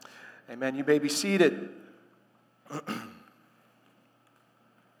Amen. You may be seated.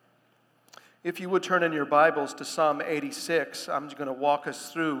 If you would turn in your Bibles to Psalm 86, I'm just going to walk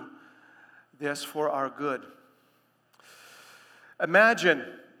us through this for our good. Imagine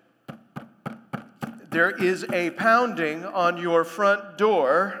there is a pounding on your front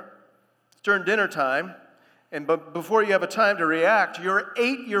door. It's during dinner time, and before you have a time to react, your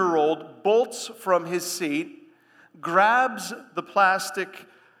 8-year-old bolts from his seat, grabs the plastic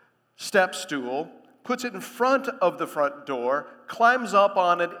step stool, puts it in front of the front door, climbs up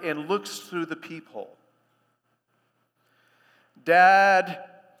on it, and looks through the peephole. Dad,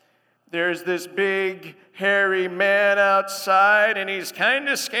 there's this big, hairy man outside, and he's kind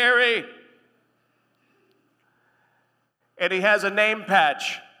of scary. And he has a name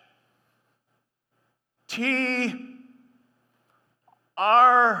patch. TROUBLE.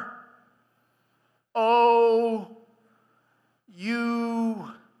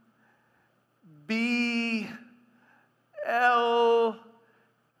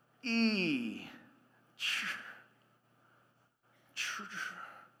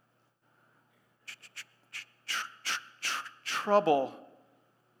 Trouble.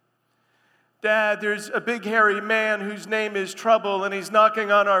 Dad, there's a big hairy man whose name is Trouble, and he's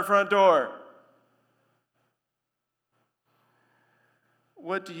knocking on our front door.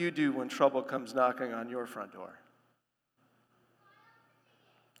 What do you do when trouble comes knocking on your front door?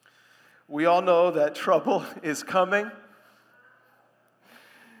 We all know that trouble is coming,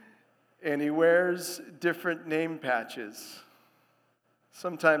 and he wears different name patches.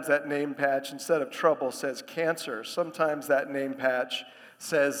 Sometimes that name patch, instead of trouble, says cancer. Sometimes that name patch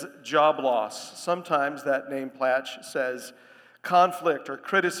says job loss. Sometimes that name patch says conflict or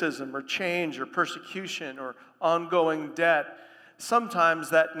criticism or change or persecution or ongoing debt. Sometimes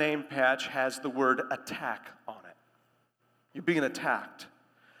that name patch has the word attack on it. You're being attacked.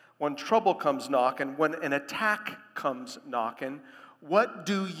 When trouble comes knocking, when an attack comes knocking, what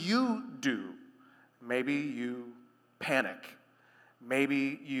do? Maybe you panic.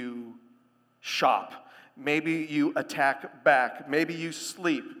 Maybe you shop. Maybe you attack back. Maybe you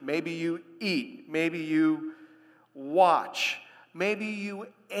sleep. Maybe you eat. Maybe you watch. Maybe you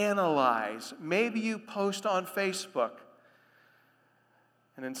analyze. Maybe you post on Facebook.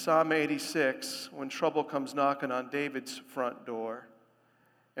 And in Psalm 86, when trouble comes knocking on David's front door,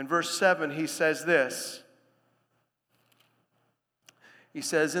 in verse 7, he says this. He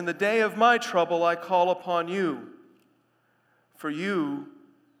says, "In the day of my trouble I call upon you, for you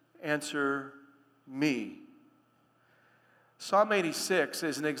answer me." Psalm 86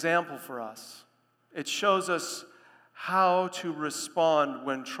 is an example for us. It shows us how to respond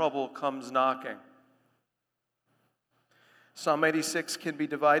when trouble comes knocking. Psalm 86 can be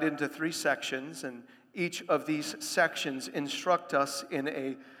divided into 3 sections, and each of these sections instruct us in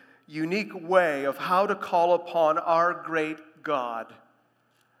a unique way of how to call upon our great God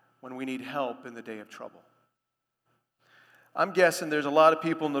when we need help in the day of trouble. I'm guessing there's a lot of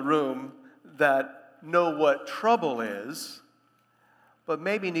people in the room that know what trouble is, but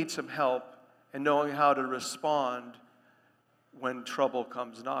maybe need some help in knowing how to respond when trouble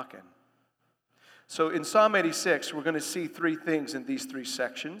comes knocking. So in Psalm 86, we're going to see 3 things in these 3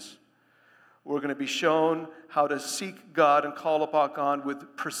 sections. We're going to be shown how to seek God and call upon God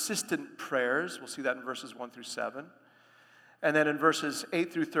with persistent prayers. We'll see that in verses 1 through 7. And then in verses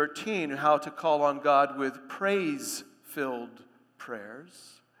 8 through 13, how to call on God with praise-filled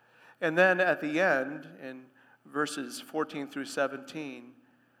prayers. And then at the end, in verses 14 through 17,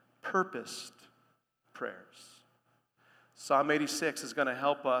 purposed prayers. Psalm 86 is going to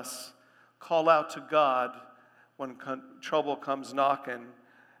help us call out to God when trouble comes knocking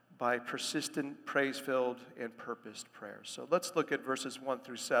by persistent, praise-filled, and purposed prayers. So let's look at verses 1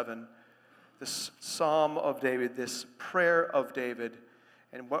 through 7, this Psalm of David, this prayer of David.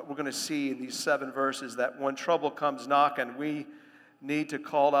 And what we're going to see in these 7 verses, that when trouble comes knocking, we need to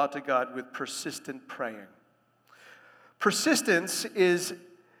call out to God with persistent praying. Persistence is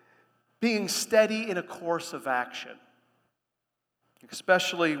being steady in a course of action,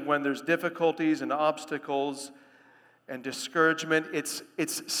 especially when there's difficulties and obstacles and discouragement. It's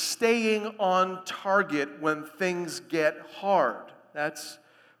staying on target when things get hard. That's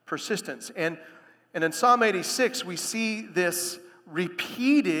persistence. And in Psalm 86, we see this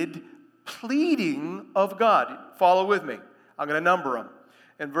repeated pleading of God. Follow with me. I'm going to number them.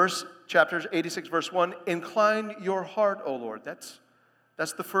 In chapter 86, verse 1, "Incline your heart, O Lord." That's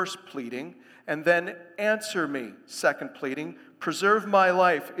the first pleading. And then answer me, second pleading. Preserve my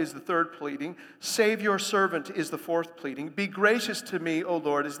life is the third pleading. Save your servant is the fourth pleading. Be gracious to me, O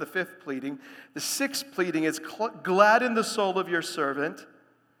Lord, is the fifth pleading. The sixth pleading is gladden the soul of your servant.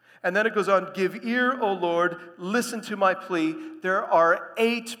 And then it goes on, give ear, O Lord, listen to my plea. There are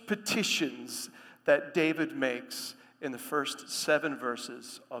 8 petitions that David makes in the first 7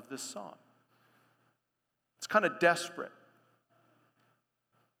 verses of this psalm. It's kind of desperate.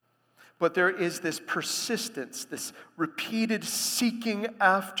 But there is this persistence, this repeated seeking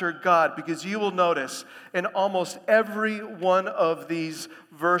after God, because you will notice in almost every one of these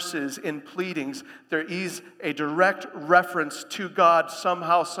verses in pleadings, there is a direct reference to God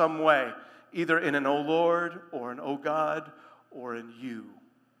somehow, some way, either in an O Lord or an O God or in you.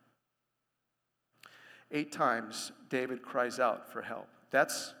 8 times David cries out for help.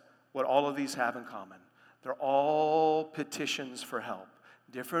 That's what all of these have in common. They're all petitions for help.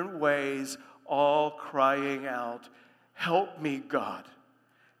 Different ways, all crying out, help me, God.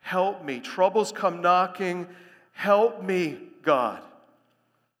 Help me. Troubles come knocking. Help me, God.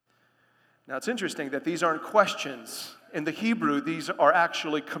 Now, it's interesting that these aren't questions. In the Hebrew, these are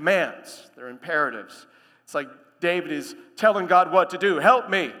actually commands. They're imperatives. It's like David is telling God what to do. Help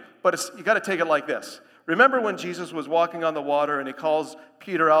me. But you got to take it like this. Remember when Jesus was walking on the water and he calls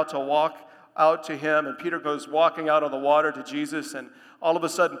Peter out to walk out to him, and Peter goes walking out on the water to Jesus, and all of a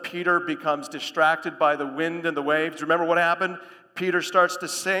sudden Peter becomes distracted by the wind and the waves. Remember what happened? Peter starts to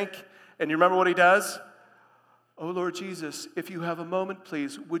sink, and you remember what he does? Oh Lord Jesus, if you have a moment,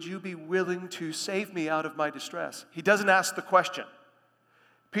 please, would you be willing to save me out of my distress? He doesn't ask the question.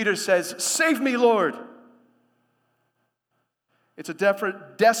 Peter says, save me, Lord. It's a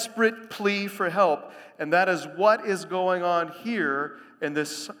desperate plea for help, and that is what is going on here in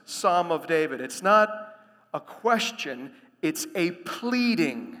this Psalm of David. It's not a question, it's a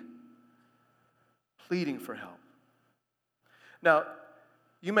pleading for help. Now,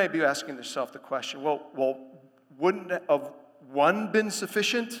 you may be asking yourself the question, well, wouldn't have 1 been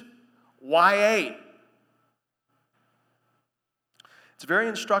sufficient? Why 8? It's very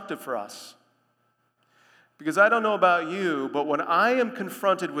instructive for us. Because I don't know about you, but when I am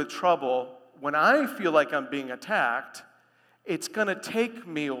confronted with trouble, when I feel like I'm being attacked, it's going to take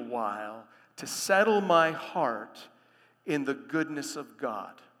me a while to settle my heart in the goodness of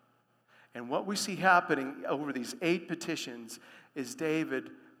God. And what we see happening over these 8 petitions is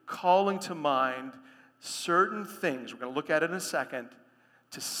David calling to mind certain things, we're going to look at it in a second,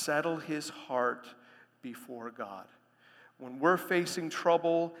 to settle his heart before God. When we're facing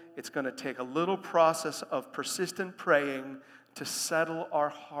trouble, it's going to take a little process of persistent praying to settle our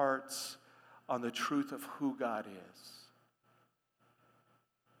hearts on the truth of who God is.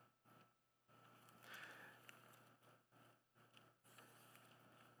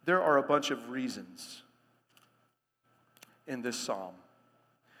 There are a bunch of reasons in this psalm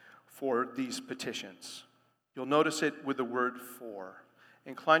for these petitions. You'll notice it with the word for.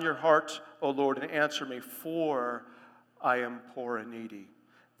 Incline your heart, O Lord, and answer me, for I am poor and needy.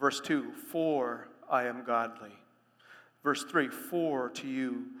 Verse 2, for I am godly. Verse 3, for to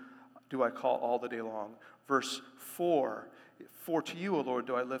you do I call all the day long. Verse 4, for to you, O Lord,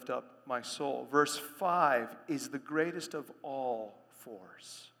 do I lift up my soul. Verse 5 is the greatest of all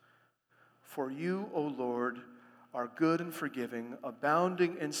fours. For you, O Lord, are good and forgiving,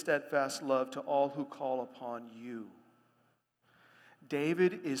 abounding in steadfast love to all who call upon you.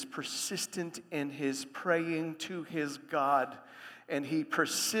 David is persistent in his praying to his God, and he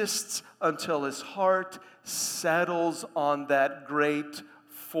persists until his heart settles on that great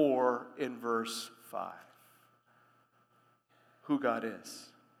 4 in verse 5. Who God is.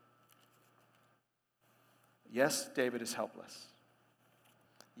 Yes, David is helpless.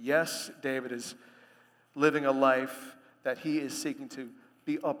 Yes, David is living a life that he is seeking to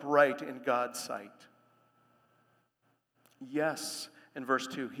be upright in God's sight. Yes, in verse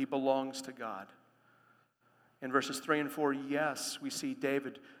 2, he belongs to God. In verses 3 and 4, yes, we see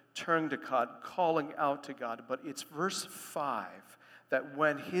David turn to God, calling out to God. But it's verse 5 that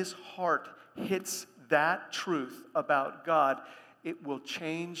when his heart hits that truth about God, it will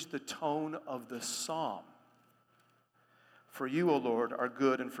change the tone of the psalm. For you, O Lord, are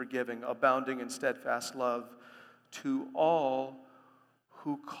good and forgiving, abounding in steadfast love to all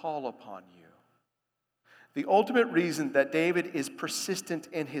who call upon you. The ultimate reason that David is persistent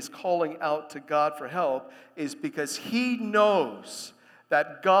in his calling out to God for help is because he knows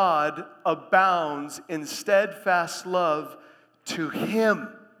that God abounds in steadfast love to him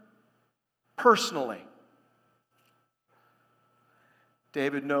personally.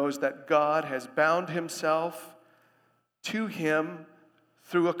 David knows that God has bound himself to him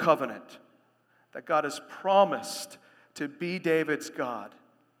through a covenant, that God has promised to be David's God.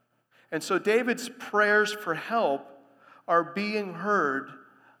 And so David's prayers for help are being heard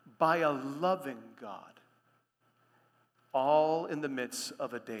by a loving God. all in the midst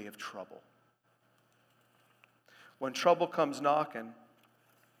of a day of trouble. When trouble comes knocking,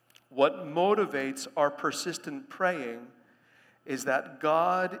 what motivates our persistent praying is that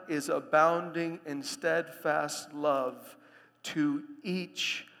God is abounding in steadfast love to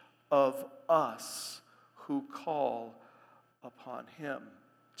each of us who call upon him,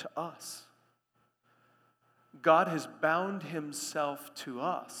 to us. God has bound himself to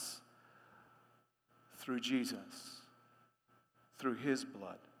us through Jesus, through his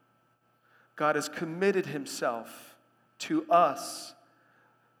blood. God has committed himself to us,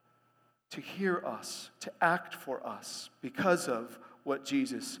 to hear us, to act for us because of what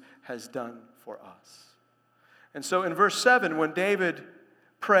Jesus has done for us. And so in verse 7, when David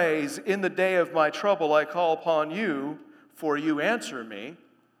prays, "In the day of my trouble I call upon you, for you answer me,"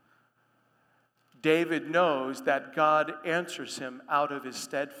 David knows that God answers him out of his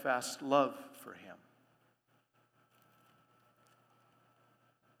steadfast love for him.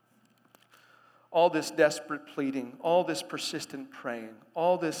 All this desperate pleading, all this persistent praying,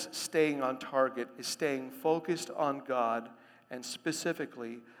 all this staying on target is staying focused on God and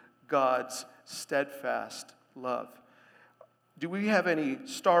specifically God's steadfast love. Do we have any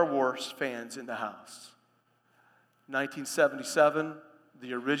Star Wars fans in the house? 1977,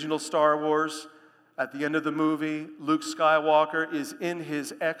 the original Star Wars. At the end of the movie, Luke Skywalker is in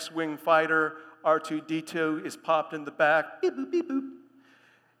his X-Wing fighter. R2-D2 is popped in the back. Beep, boop, beep, boop.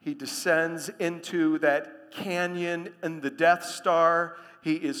 He descends into that canyon in the Death Star.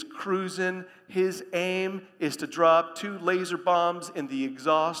 He is cruising. His aim is to drop 2 laser bombs in the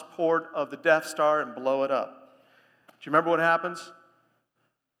exhaust port of the Death Star and blow it up. Do you remember what happens?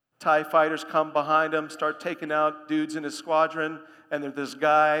 TIE fighters come behind him, start taking out dudes in his squadron, and there's this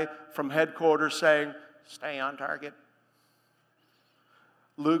guy from headquarters saying, "Stay on target."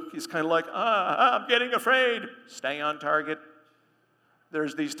 Luke is kind of like, "I'm getting afraid." Stay on target.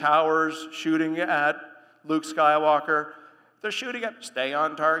 There's these towers shooting at Luke Skywalker. They're shooting at, stay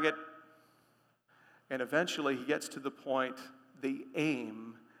on target. And eventually he gets to the point, the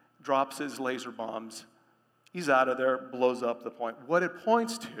aim drops his laser bombs. He's out of there, blows up the point. What it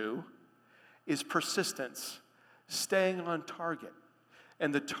points to is persistence, staying on target.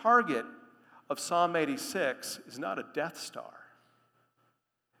 And the target of Psalm 86 is not a Death Star.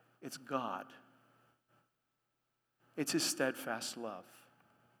 It's God. It's his steadfast love.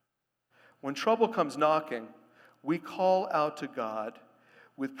 When trouble comes knocking, we call out to God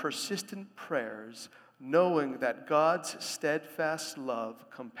with persistent prayers, knowing that God's steadfast love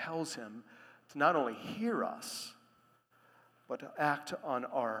compels him to not only hear us, but to act on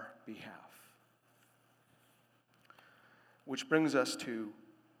our behalf. Which brings us to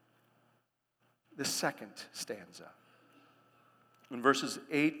the second stanza. In verses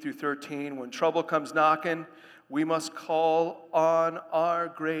 8 through 13, when trouble comes knocking, we must call on our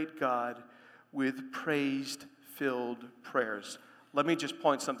great God with praise-filled prayers. Let me just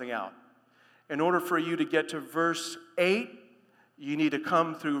point something out. In order for you to get to verse 8, you need to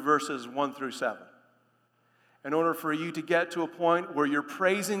come through verses 1 through 7. In order for you to get to a point where you're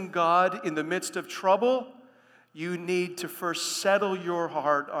praising God in the midst of trouble, you need to first settle your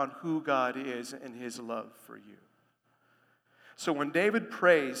heart on who God is and his love for you. So when David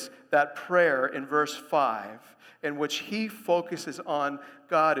prays that prayer in verse 5, in which he focuses on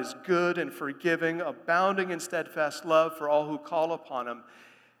God is good and forgiving, abounding in steadfast love for all who call upon him,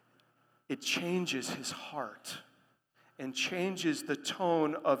 it changes his heart and changes the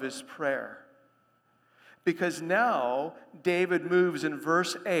tone of his prayer. Because now David moves in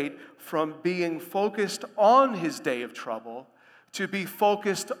verse 8 from being focused on his day of trouble to be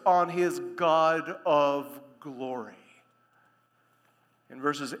focused on his God of glory. In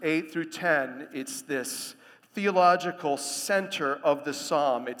verses 8 through 10, it's this theological center of the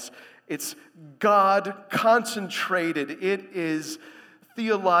psalm. It's God concentrated. It is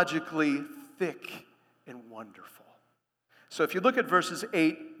theologically thick and wonderful. So if you look at verses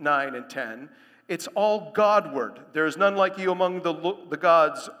 8, 9, and 10, it's all Godward. There is none like you among the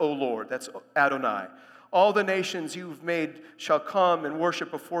gods, O Lord. That's Adonai. All the nations you've made shall come and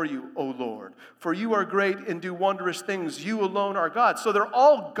worship before you, O Lord. For you are great and do wondrous things. You alone are God. So they're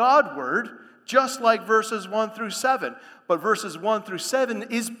all Godward, just like verses 1 through 7. But verses 1 through 7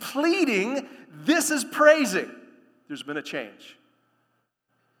 is pleading. This is praising. There's been a change.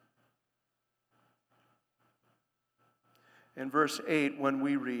 In verse 8, when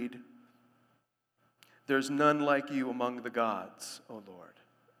we read, "There's none like you among the gods, O Lord,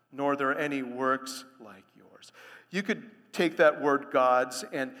 nor are there any works like yours." You could take that word gods,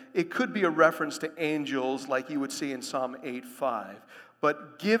 and it could be a reference to angels like you would see in Psalm 8:5.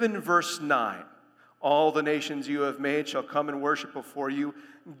 But given verse 9, All the nations you have made shall come and worship before you.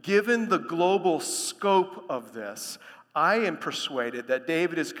 Given the global scope of this, I am persuaded that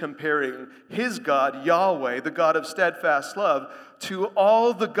David is comparing his God, Yahweh, the God of steadfast love, to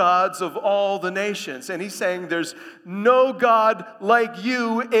all the gods of all the nations. And he's saying there's no God like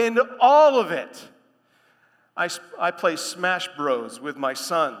you in all of it. I play Smash Bros. With my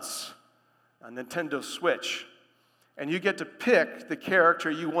sons on Nintendo Switch. And you get to pick the character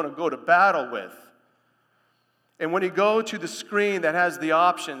you want to go to battle with. And when you go to the screen that has the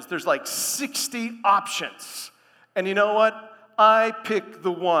options, there's like 60 options. And you know what? I pick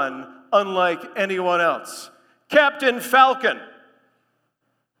the one unlike anyone else. Captain Falcon.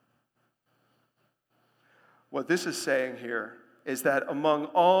 What this is saying here is that among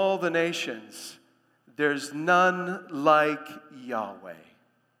all the nations, there's none like Yahweh.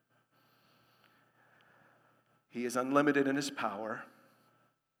 He is unlimited in his power,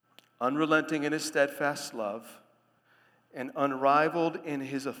 unrelenting in his steadfast love, and unrivaled in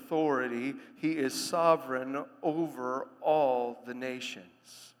his authority. He is sovereign over all the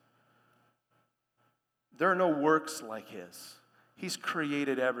nations. There are no works like his. He's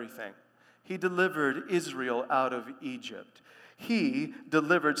created everything. He delivered Israel out of Egypt. He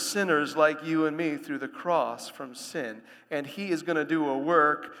delivered sinners like you and me through the cross from sin. And he is going to do a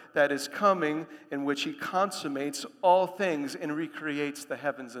work that is coming in which he consummates all things and recreates the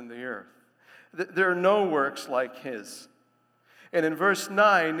heavens and the earth. There are no works like his. And in verse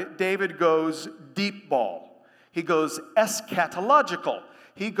 9, David goes deep ball. He goes eschatological.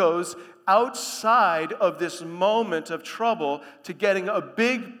 He goes outside of this moment of trouble to getting a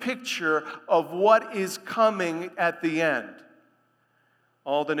big picture of what is coming at the end.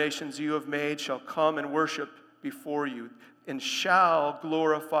 All the nations you have made shall come and worship before you, and shall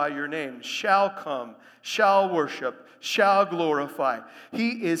glorify your name. Shall come, shall worship, shall glorify.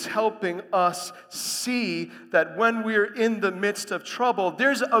 He is helping us see that when we're in the midst of trouble,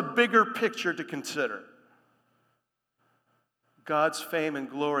 there's a bigger picture to consider. God's fame and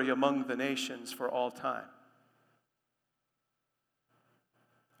glory among the nations for all time.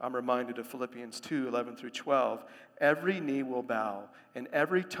 I'm reminded of Philippians 2, 11 through 12. Every knee will bow and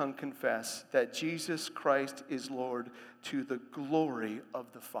every tongue confess that Jesus Christ is Lord, to the glory of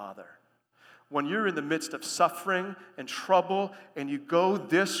the Father. When you're in the midst of suffering and trouble and you go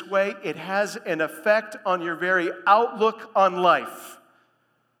this way, it has an effect on your very outlook on life.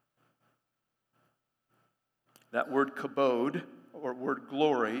 That word kabod, or word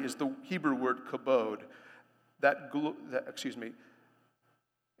glory, is the Hebrew word kabod.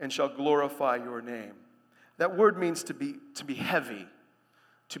 And shall glorify your name. That word means to be heavy,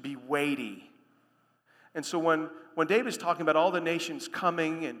 to be weighty. And so when David's talking about all the nations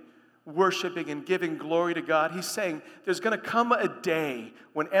coming and worshiping and giving glory to God, he's saying there's going to come a day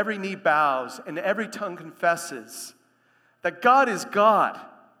when every knee bows and every tongue confesses that God is God.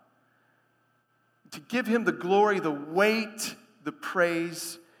 To give him the glory, the weight, the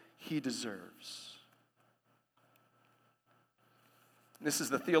praise he deserves. This is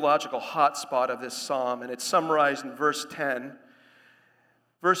the theological hotspot of this psalm, and it's summarized in verse 10.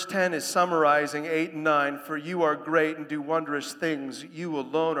 Verse 10 is summarizing 8 and 9. For you are great and do wondrous things. You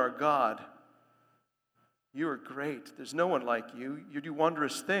alone are God. You are great. There's no one like you. You do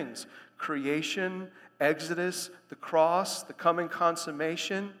wondrous things. Creation, Exodus, the cross, the coming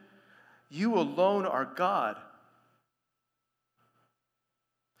consummation. You alone are God.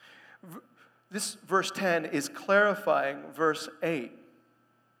 This verse 10 is clarifying verse 8.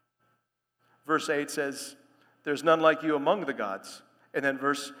 Verse 8 says, there's none like you among the gods. And then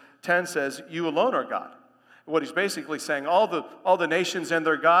verse 10 says, you alone are God. What he's basically saying, all the nations and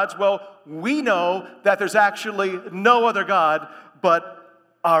their gods, well, we know that there's actually no other God but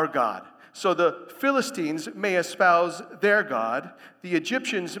our God. So the Philistines may espouse their God, the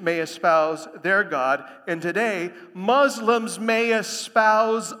Egyptians may espouse their God, and today Muslims may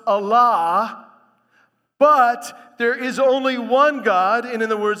espouse Allah, but there is only one God, and in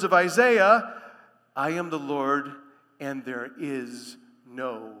the words of Isaiah, I am the Lord, and there is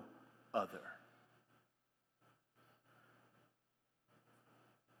no other.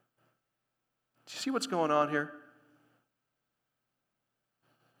 Do you see what's going on here?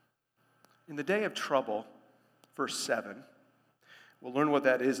 In the day of trouble, verse 7, we'll learn what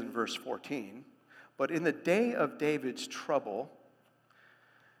that is in verse 14, but in the day of David's trouble,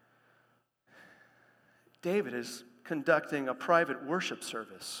 David is conducting a private worship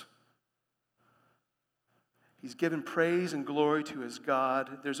service. He's given praise and glory to his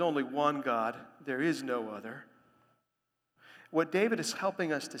God. There's only one God. There is no other. What David is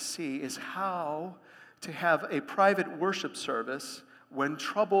helping us to see is how to have a private worship service when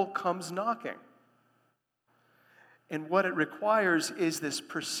trouble comes knocking. And what it requires is this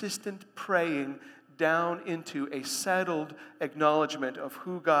persistent praying down into a settled acknowledgement of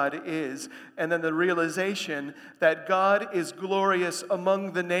who God is, and then the realization that God is glorious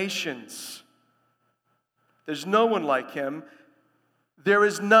among the nations. There's no one like him. There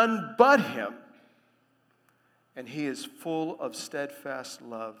is none but him. And he is full of steadfast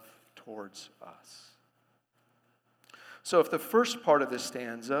love towards us. So if the first part of this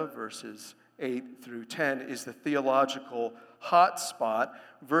stanza, verses 8 through 10, is the theological hot spot,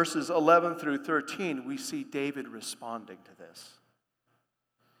 verses 11 through 13, we see David responding to this.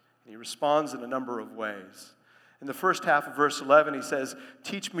 He responds in a number of ways. In the first half of verse 11, he says,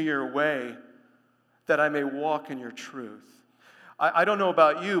 "Teach me your way, that I may walk in your truth." I don't know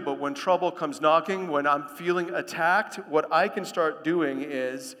about you, but when trouble comes knocking, when I'm feeling attacked, what I can start doing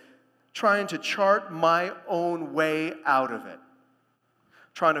is trying to chart my own way out of it.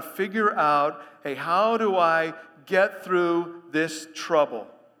 Trying to figure out, hey, how do I get through this trouble?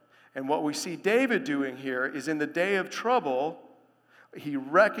 And what we see David doing here is in the day of trouble, he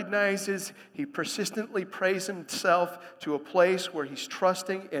recognizes, he persistently prays himself to a place where he's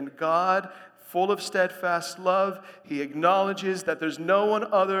trusting in God, full of steadfast love. He acknowledges that there's no one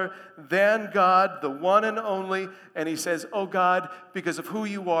other than God, the one and only, and he says, "Oh God, because of who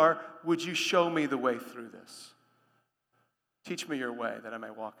you are, would you show me the way through this? Teach me your way that I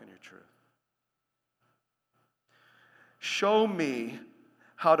may walk in your truth. Show me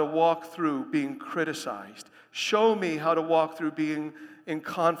how to walk through being criticized. Show me how to walk through being in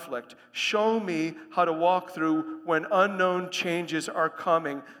conflict. Show me how to walk through when unknown changes are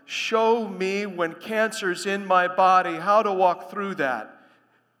coming. Show me when cancer's in my body, how to walk through that.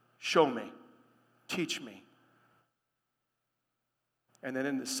 Show me. Teach me." And then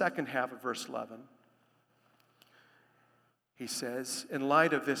in the second half of verse 11, he says, in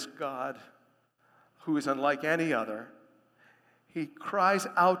light of this God who is unlike any other, he cries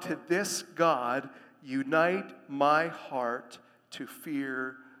out to this God, "Unite my heart to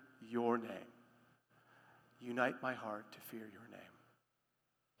fear your name." Unite my heart to fear your name.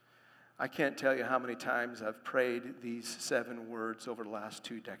 I can't tell you how many times I've prayed these 7 words over the last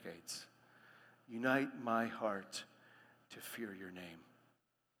 2 decades. Unite my heart to fear your name.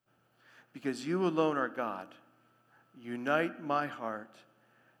 Because you alone are God. Unite my heart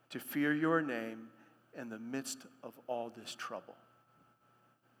to fear your name in the midst of all this trouble.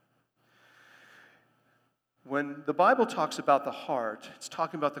 When the Bible talks about the heart, it's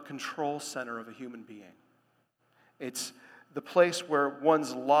talking about the control center of a human being. It's the place where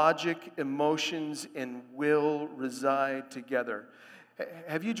one's logic, emotions, and will reside together.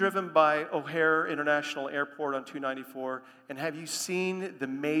 Have you driven by O'Hare International Airport on 294, and have you seen the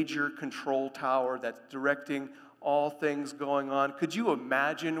major control tower that's directing all things going on? Could you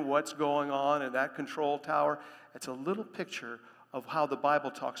imagine what's going on in that control tower? It's a little picture of how the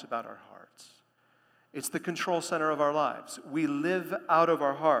Bible talks about our hearts. It's the control center of our lives. We live out of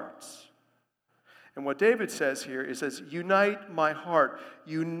our hearts. And what David says here is, unite my heart.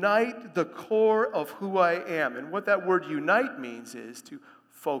 Unite the core of who I am. And what that word unite means is to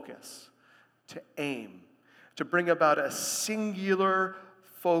focus, to aim, to bring about a singular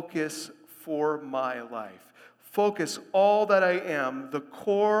focus for my life. Focus all that I am, the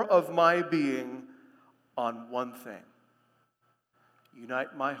core of my being, on one thing.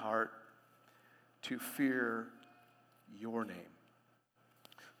 Unite my heart to fear your name.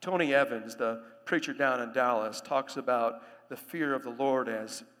 Tony Evans, the preacher down in Dallas, talks about the fear of the Lord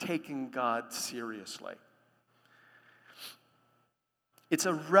as taking God seriously. It's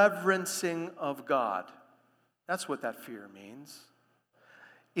a reverencing of God. That's what that fear means.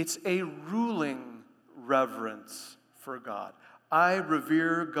 It's a ruling reverence for God. I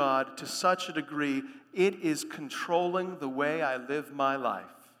revere God to such a degree, it is controlling the way I live my life.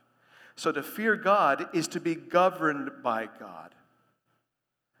 So to fear God is to be governed by God.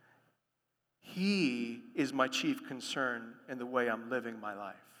 He is my chief concern in the way I'm living my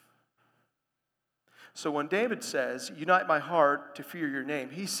life. So when David says, unite my heart to fear your name,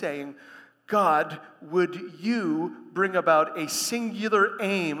 he's saying, God, would you bring about a singular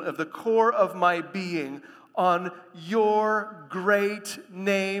aim of the core of my being on your great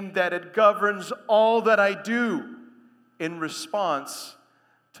name, that it governs all that I do in response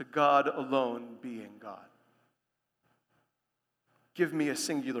to God alone being God. Give me a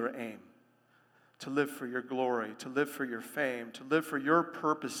singular aim to live for your glory, to live for your fame, to live for your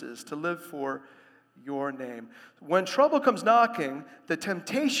purposes, to live for your name. When trouble comes knocking, the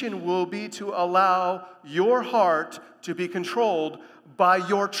temptation will be to allow your heart to be controlled by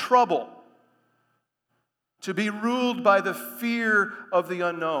your trouble, to be ruled by the fear of the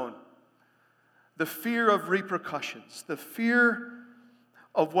unknown. the fear of repercussions, the fear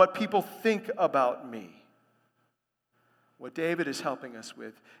of what people think about me. What David is helping us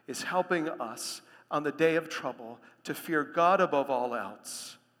with is helping us on the day of trouble to fear God above all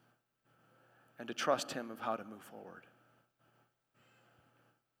else and to trust Him of how to move forward.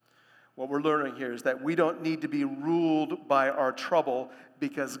 What we're learning here is that we don't need to be ruled by our trouble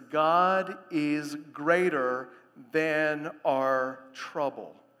because God is greater than our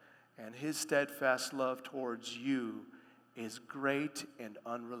trouble, and His steadfast love towards you is great and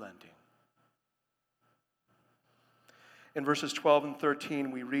unrelenting. In verses 12 and 13,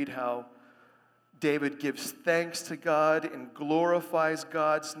 we read how David gives thanks to God and glorifies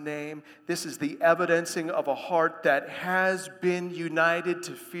God's name. This is the evidencing of a heart that has been united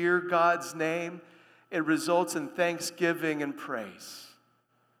to fear God's name. It results in thanksgiving and praise.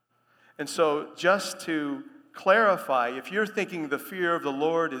 And so, just to clarify, if you're thinking the fear of the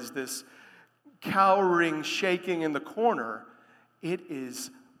Lord is this cowering, shaking in the corner, it is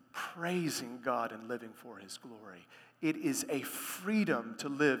praising God and living for His glory. It is a freedom to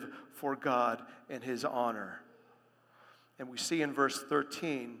live for God and His honor. And we see in verse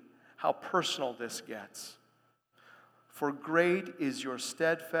 13 how personal this gets. For great is your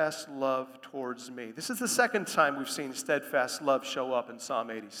steadfast love towards me. This is the second time we've seen steadfast love show up in Psalm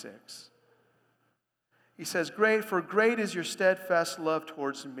 86. He says, For great is your steadfast love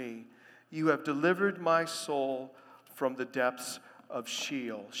towards me. You have delivered my soul from the depths of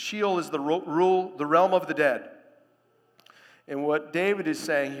Sheol. Sheol is the realm of the dead. And what David is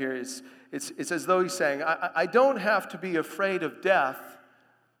saying here is, it's as though he's saying, I don't have to be afraid of death.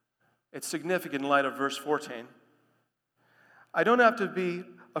 It's significant in light of verse 14. I don't have to be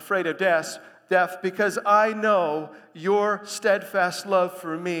afraid of death because I know your steadfast love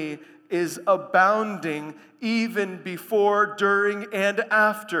for me is abounding even before, during, and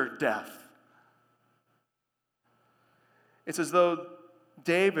after death. It's as though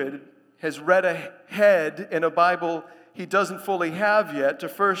David has read ahead in a Bible he doesn't fully have yet to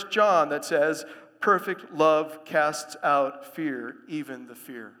 1 John that says, perfect love casts out fear, even the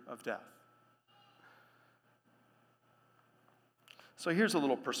fear of death. So here's a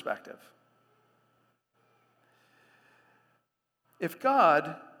little perspective. If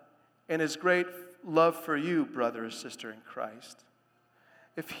God, in His great love for you, brother or sister in Christ,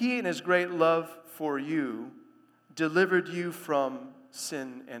 if He in His great love for you delivered you from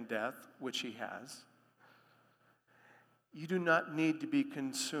sin and death, which He has, you do not need to be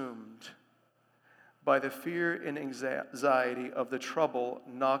consumed by the fear and anxiety of the trouble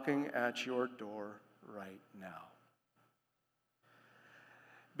knocking at your door right now.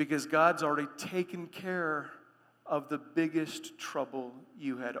 Because God's already taken care of the biggest trouble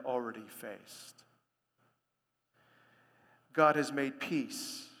you had already faced. God has made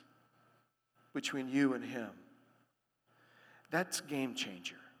peace between you and Him. That's game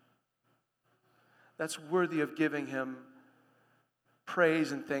changer. That's worthy of giving Him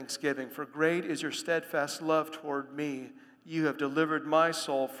praise and thanksgiving. For great is your steadfast love toward me. You have delivered my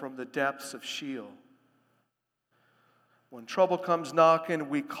soul from the depths of Sheol. When trouble comes knocking,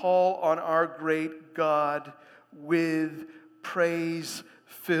 we call on our great God with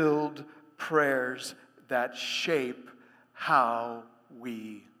praise-filled prayers that shape how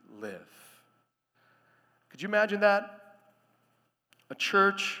we live. Could you imagine that? A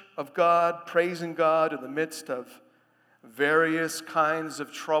church of God, praising God in the midst of various kinds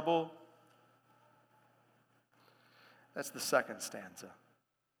of trouble. That's the second stanza.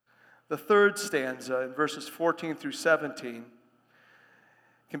 The third stanza in verses 14 through 17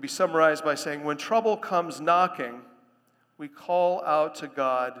 can be summarized by saying, when trouble comes knocking, we call out to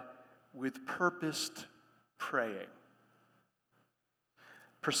God with purposed praying.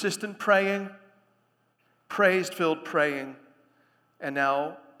 Persistent praying, praise-filled praying, and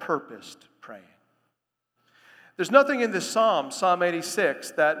now purposed praying. There's nothing in this psalm, Psalm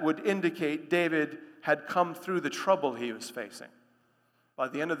 86, that would indicate David had come through the trouble he was facing. By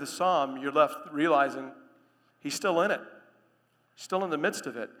the end of the psalm, you're left realizing he's still in it, still in the midst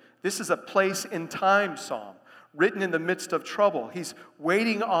of it. This is a place in time psalm, written in the midst of trouble. He's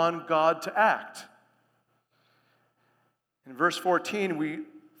waiting on God to act. In verse 14, we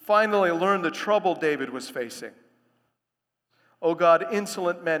finally learn the trouble David was facing. O God,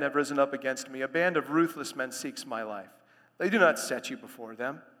 insolent men have risen up against me. A band of ruthless men seeks my life. They do not set you before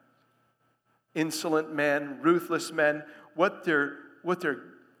them. Insolent men, ruthless men, what they're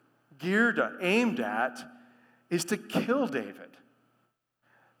aimed at is to kill David.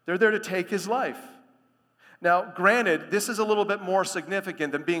 They're there to take his life. Now, granted, this is a little bit more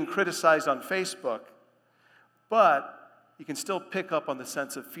significant than being criticized on Facebook, but you can still pick up on the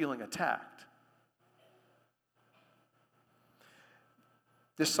sense of feeling attacked.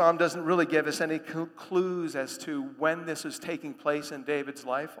 This psalm doesn't really give us any clues as to when this is taking place in David's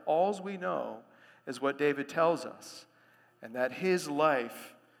life. All we know is what David tells us, and that his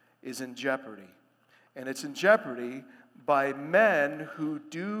life is in jeopardy. And it's in jeopardy by men who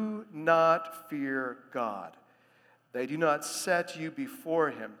do not fear God. They do not set you before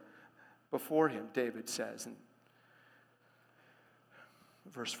him, David says in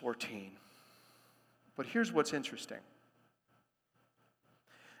verse 14. But here's what's interesting.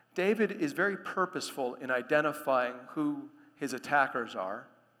 David is very purposeful in identifying who his attackers are,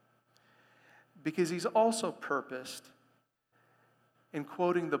 because he's also purposed in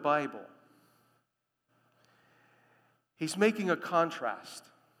quoting the Bible. He's making a contrast.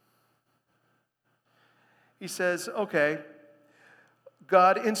 He says, okay,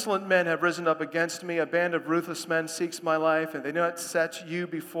 God, insolent men have risen up against me. A band of ruthless men seeks my life, and they do not set you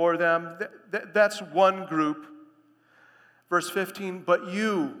before them. That's one group. Verse 15, but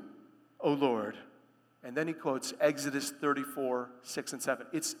you, O Lord. And then he quotes Exodus 34, 6 and 7.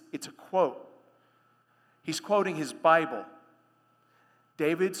 It's a quote. He's quoting his Bible.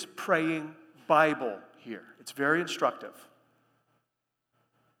 David's praying Bible here. It's very instructive.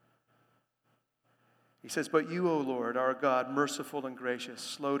 He says, but you, O Lord, are a God, merciful and gracious,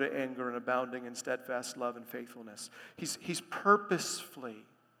 slow to anger and abounding in steadfast love and faithfulness. He's purposefully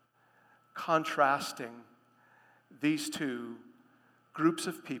contrasting these two groups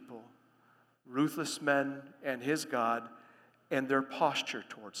of people, ruthless men and his God, and their posture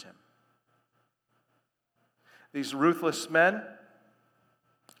towards him. These ruthless men,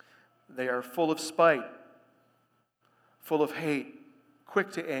 they are full of spite, full of hate,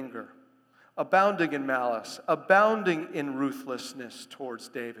 quick to anger, abounding in malice, abounding in ruthlessness towards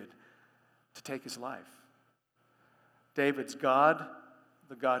David to take his life. David's God,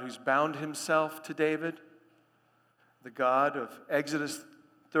 the God who's bound himself to David, the God of Exodus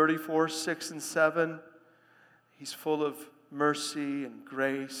 34, 6 and 7, he's full of mercy and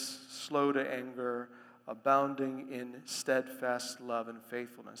grace, slow to anger, abounding in steadfast love and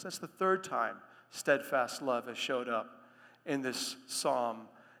faithfulness. That's the third time steadfast love has showed up in this psalm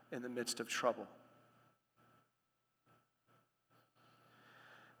in the midst of trouble.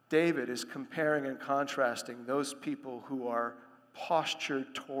 David is comparing and contrasting those people who are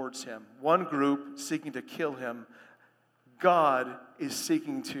postured towards him. One group seeking to kill him. God is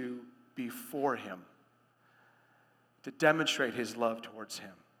seeking to be for him, to demonstrate his love towards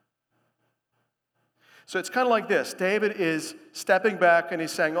him. So it's kind of like this. David is stepping back and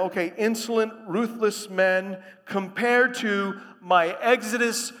he's saying, okay, insolent, ruthless men compared to my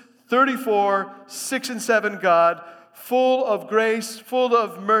Exodus 34, 6 and 7 God, full of grace, full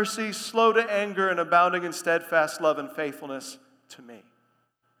of mercy, slow to anger, and abounding in steadfast love and faithfulness to me.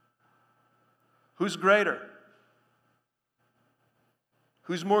 Who's greater?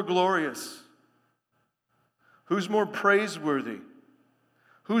 Who's more glorious? Who's more praiseworthy?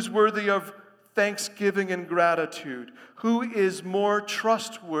 Who's worthy of thanksgiving and gratitude? Who is more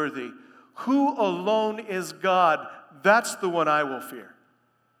trustworthy? Who alone is God? That's the one I will fear.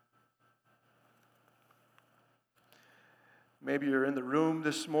 Maybe you're in the room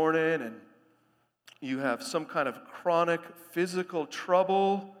this morning and you have some kind of chronic physical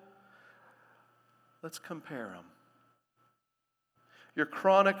trouble. Let's compare them. Your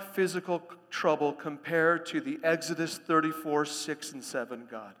chronic physical trouble compared to the Exodus 34, 6 and 7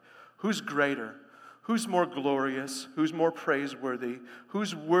 God. Who's greater? Who's more glorious? Who's more praiseworthy?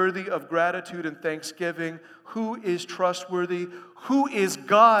 Who's worthy of gratitude and thanksgiving? Who is trustworthy? Who is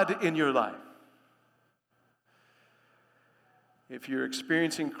God in your life? If you're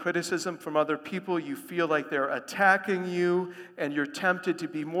experiencing criticism from other people, you feel like they're attacking you, and you're tempted to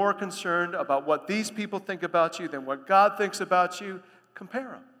be more concerned about what these people think about you than what God thinks about you, compare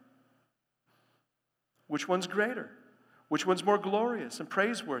them. Which one's greater? Which one's more glorious and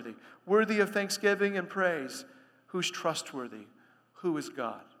praiseworthy? Worthy of thanksgiving and praise? Who's trustworthy? Who is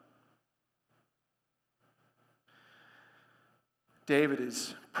God? David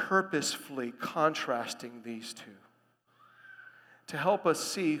is purposefully contrasting these two to help us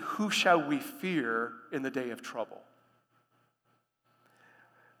see who shall we fear in the day of trouble.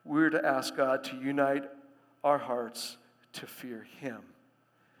 We're to ask God to unite our hearts to fear Him.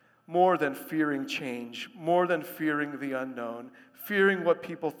 More than fearing change, more than fearing the unknown, fearing what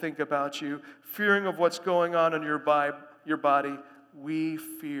people think about you, fearing of what's going on in your body, we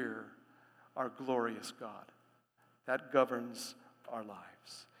fear our glorious God. That governs our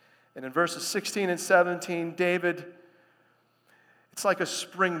lives. And in verses 16 and 17, David, it's like a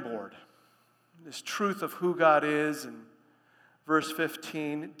springboard. This truth of who God is. In verse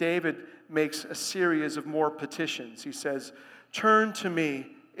 15, David makes a series of more petitions. He says, Turn to me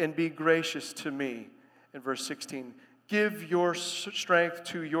and be gracious to me. In verse 16, give your strength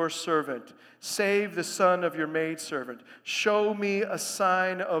to your servant. Save the son of your maidservant. Show me a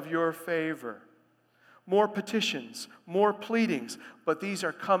sign of your favor. More petitions, more pleadings, but these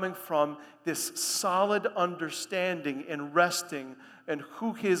are coming from this solid understanding and resting in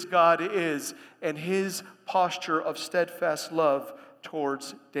who his God is and his posture of steadfast love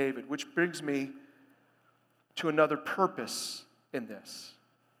towards David. Which brings me to another purpose in this.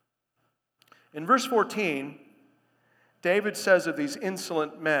 In verse 14, David says of these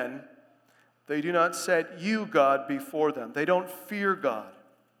insolent men, they do not set you, God, before them. They don't fear God.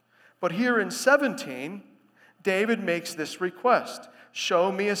 But here in 17, David makes this request.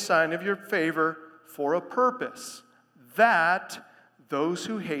 Show me a sign of your favor for a purpose, that those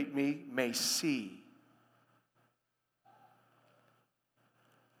who hate me may see.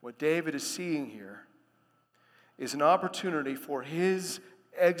 What David is seeing here is an opportunity for his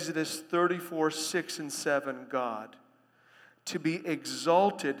Exodus 34, 6 and 7 God to be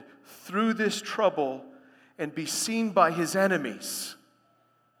exalted through this trouble and be seen by his enemies.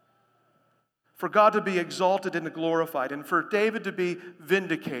 For God to be exalted and glorified, and for David to be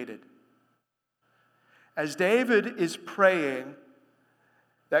vindicated. As David is praying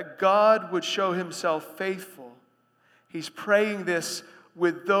that God would show himself faithful, he's praying this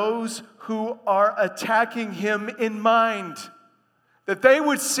with those who are attacking him in mind, that they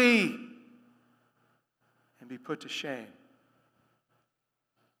would see and be put to shame.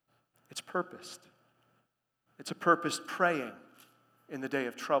 It's purposed. It's a purposed praying in the day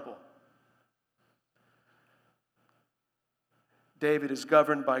of trouble. David is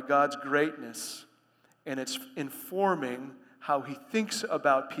governed by God's greatness, and it's informing how he thinks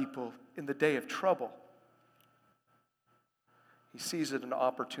about people in the day of trouble. He sees it an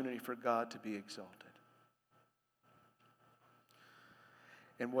opportunity for God to be exalted.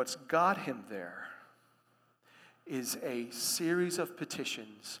 And what's got him there is a series of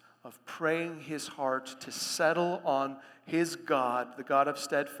petitions of praying his heart to settle on his God, the God of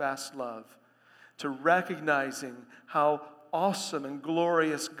steadfast love, to recognizing how awesome and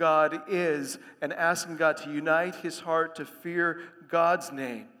glorious God is, and asking God to unite his heart to fear God's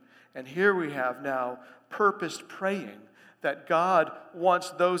name. And here we have now purposed praying that God wants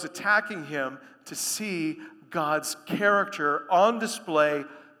those attacking him to see God's character on display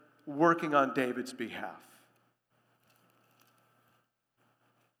working on David's behalf.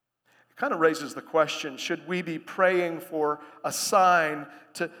 It kind of raises the question, should we be praying for a sign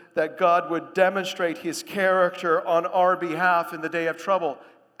that God would demonstrate his character on our behalf in the day of trouble?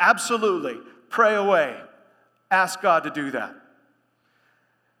 Absolutely. Pray away. Ask God to do that.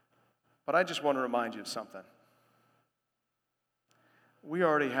 But I just want to remind you of something. We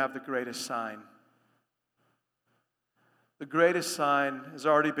already have the greatest sign. The greatest sign has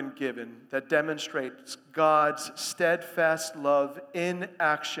already been given that demonstrates God's steadfast love in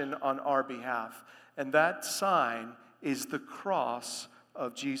action on our behalf. And that sign is the cross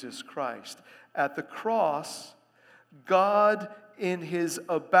of Jesus Christ. At the cross, God, in his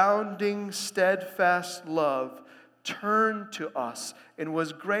abounding, steadfast love, turned to us and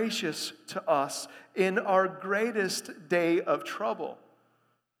was gracious to us in our greatest day of trouble.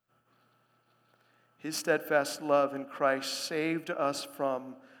 His steadfast love in Christ saved us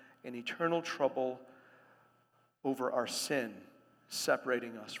from an eternal trouble over our sin,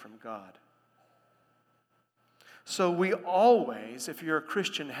 separating us from God. So we always, if you're a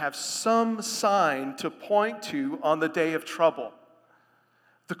Christian, have some sign to point to on the day of trouble.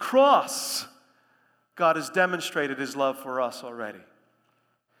 The cross. God has demonstrated his love for us already.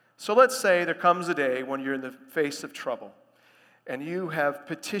 So let's say there comes a day when you're in the face of trouble, and you have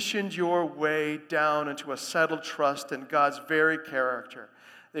petitioned your way down into a settled trust in God's very character.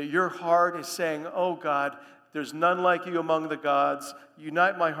 That your heart is saying, oh God, there's none like you among the gods.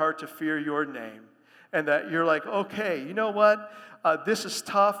 Unite my heart to fear your name. And that you're like, okay, you know what? This is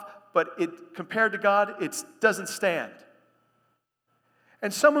tough, but compared to God, it doesn't stand.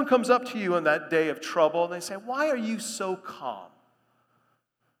 And someone comes up to you on that day of trouble, and they say, why are you so calm?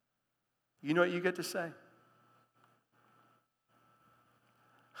 You know what you get to say?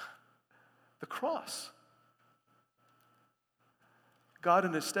 The cross. God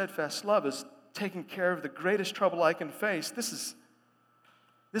in his steadfast love is taking care of the greatest trouble I can face. This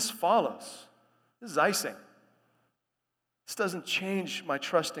follows. This is icing. This doesn't change my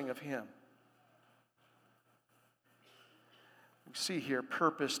trusting of him. We see here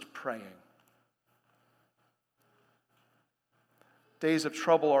purposed praying. Days of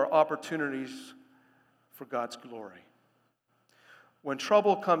trouble are opportunities for God's glory. When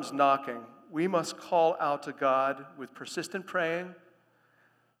trouble comes knocking, we must call out to God with persistent praying,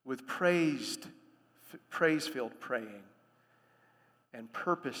 with praise-filled praying, and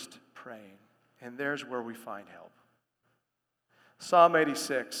purposed praying. And there's where we find help. Psalm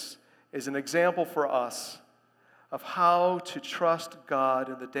 86 is an example for us of how to trust God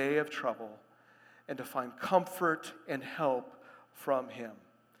in the day of trouble and to find comfort and help from Him.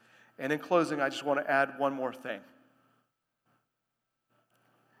 And in closing, I just want to add one more thing.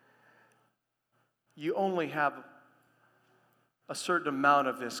 You only have a certain amount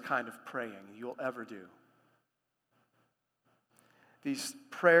of this kind of praying you'll ever do. These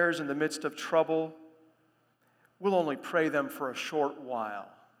prayers in the midst of trouble, we'll only pray them for a short while.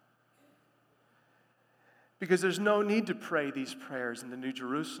 Because there's no need to pray these prayers in the New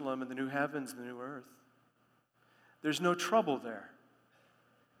Jerusalem and the new heavens and the new earth. There's no trouble there.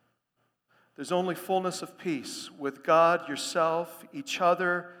 There's only fullness of peace with God, yourself, each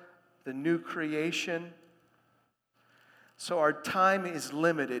other, the new creation. So our time is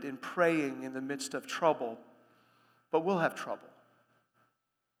limited in praying in the midst of trouble, but we'll have trouble.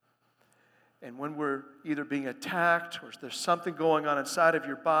 And when we're either being attacked or there's something going on inside of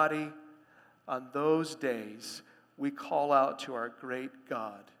your body, on those days, we call out to our great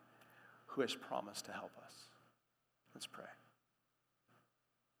God who has promised to help us. Let's pray.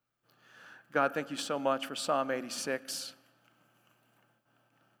 God, thank you so much for Psalm 86.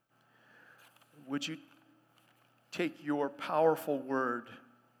 Would you take your powerful word,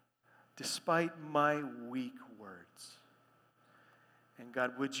 despite my weak words, and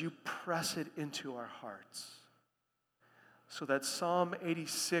God, would you press it into our hearts so that Psalm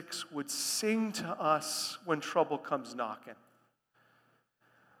 86 would sing to us when trouble comes knocking.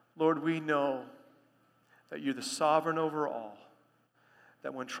 Lord, we know that you're the sovereign over all,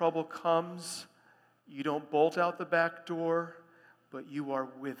 that when trouble comes, you don't bolt out the back door, but you are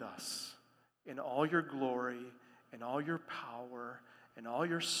with us in all your glory, in all your power, in all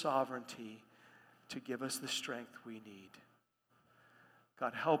your sovereignty to give us the strength we need.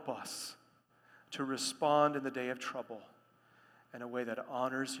 God, help us to respond in the day of trouble in a way that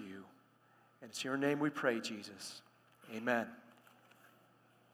honors you. And it's your name we pray, Jesus. Amen.